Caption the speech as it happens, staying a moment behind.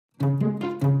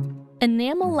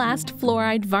Enamelast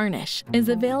fluoride varnish is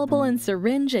available in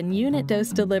syringe and unit dose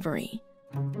delivery.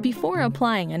 Before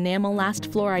applying Enamelast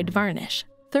fluoride varnish,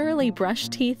 thoroughly brush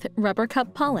teeth, rubber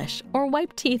cup polish, or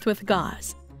wipe teeth with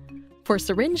gauze. For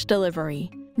syringe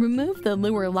delivery, remove the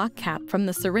luer lock cap from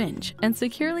the syringe and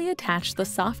securely attach the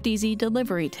Soft Easy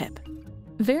delivery tip.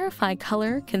 Verify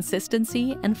color,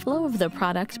 consistency, and flow of the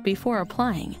product before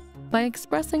applying by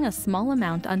expressing a small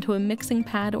amount onto a mixing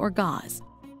pad or gauze.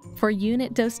 For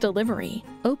unit dose delivery,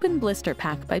 open blister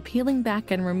pack by peeling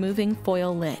back and removing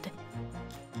foil lid.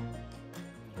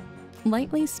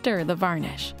 Lightly stir the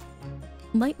varnish.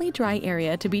 Lightly dry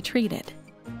area to be treated.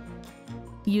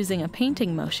 Using a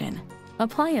painting motion,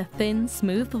 apply a thin,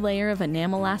 smooth layer of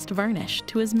Enamelast varnish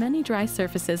to as many dry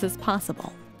surfaces as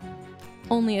possible.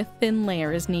 Only a thin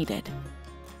layer is needed.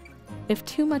 If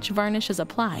too much varnish is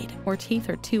applied or teeth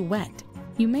are too wet,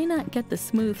 you may not get the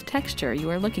smooth texture you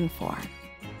are looking for.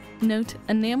 Note,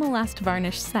 Enamelast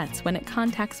varnish sets when it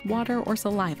contacts water or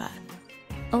saliva.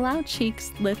 Allow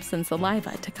cheeks, lips, and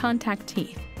saliva to contact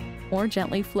teeth, or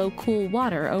gently flow cool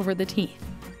water over the teeth.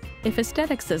 If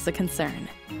aesthetics is a concern,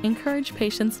 encourage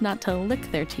patients not to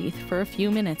lick their teeth for a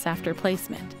few minutes after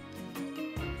placement.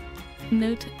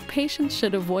 Note, patients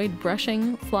should avoid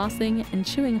brushing, flossing, and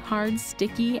chewing hard,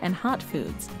 sticky, and hot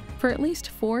foods for at least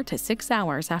 4 to 6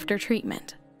 hours after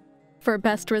treatment. For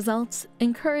best results,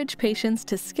 encourage patients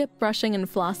to skip brushing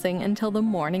and flossing until the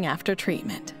morning after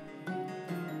treatment.